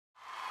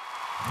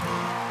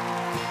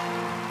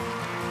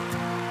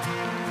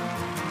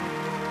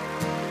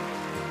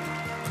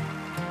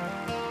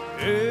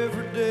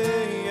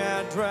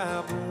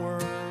drive to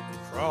work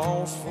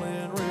across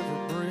Flint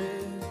River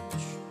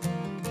Bridge,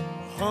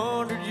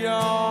 100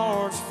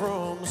 yards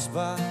from the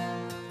spot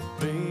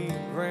me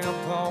and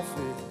Grandpa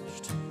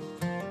fished.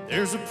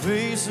 There's a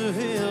piece of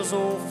his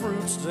old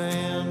fruit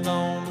stand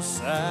on the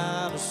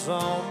side of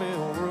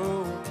Sawmill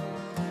Road.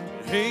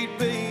 He'd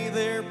be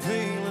there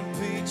peeling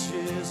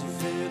peaches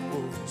if it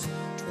was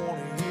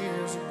 20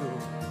 years ago.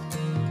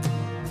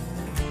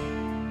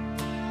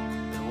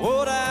 And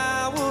what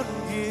I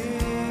wouldn't give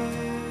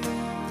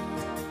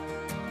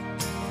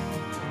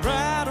to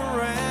ride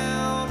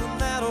around in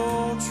that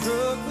old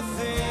truck with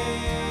him.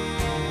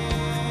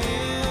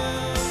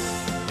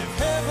 If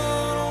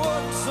heaven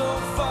wasn't so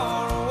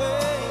far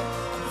away,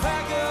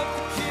 pack up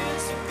the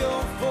kids and go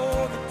for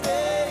the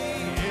day.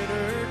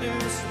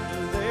 Introduce them to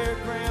their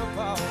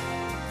grandpa,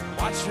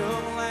 watch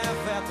them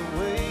laugh at the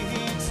way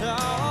he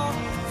talked.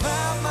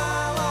 5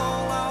 Mile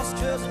long lost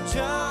cousin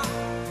John,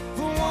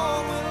 the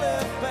one we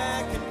left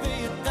back in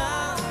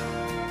Vietnam.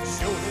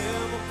 Show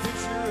him a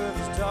picture of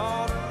his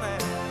daughter now.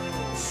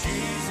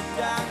 She's a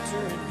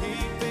doctor and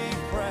he'd be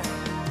proud.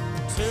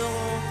 Tell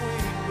him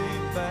we'd be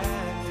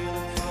back in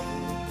a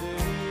couple of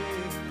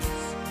days.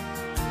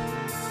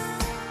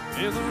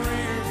 In the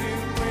rearview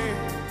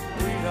mirror,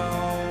 we'd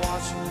all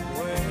watch him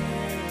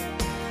wait.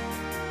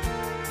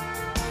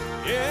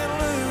 Yeah,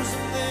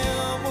 losing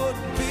them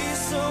wouldn't be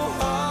so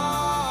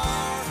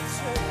hard to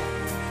take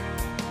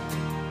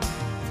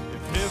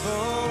if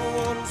heaven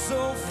wasn't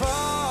so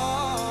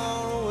far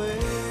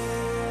away.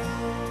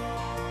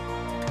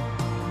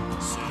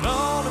 Sit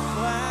on a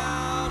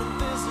cloud and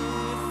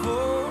visit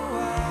for a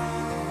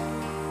while,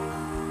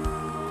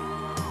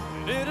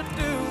 and it'd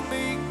do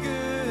me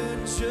good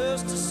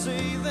just to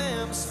see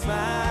them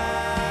smile.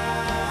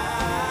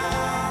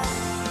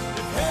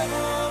 If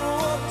heaven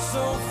wasn't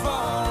so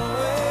far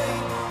away,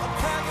 I'd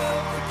pack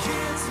up the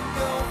kids and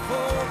go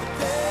for the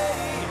day.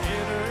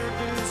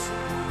 Introduce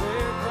them to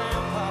their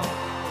grandpa,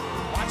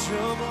 watch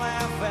them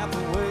laugh at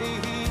the way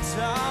he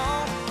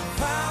talked.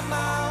 5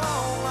 Mile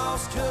long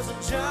lost cousin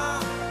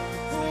John,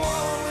 the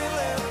one we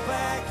left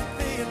back in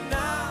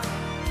Vietnam.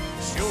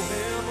 Show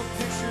him a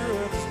picture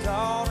of his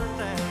daughter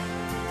now.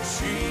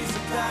 She's a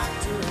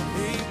doctor and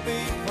he'd be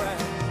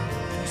proud.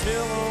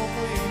 Tell him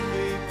we'd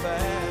be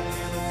back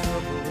in a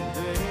couple of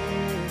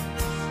days.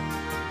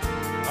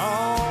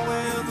 Oh,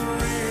 in the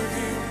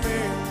rearview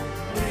mirror,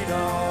 we'd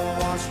all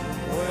watch them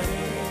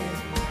wait.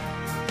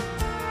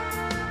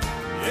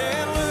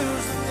 Yeah,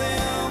 losing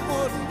them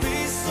wouldn't be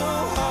so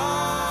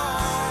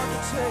hard to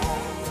take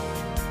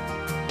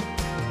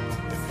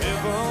if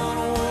heaven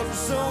wasn't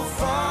so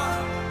far.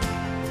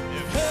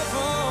 If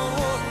heaven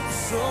wasn't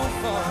so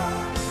far.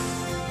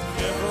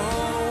 If heaven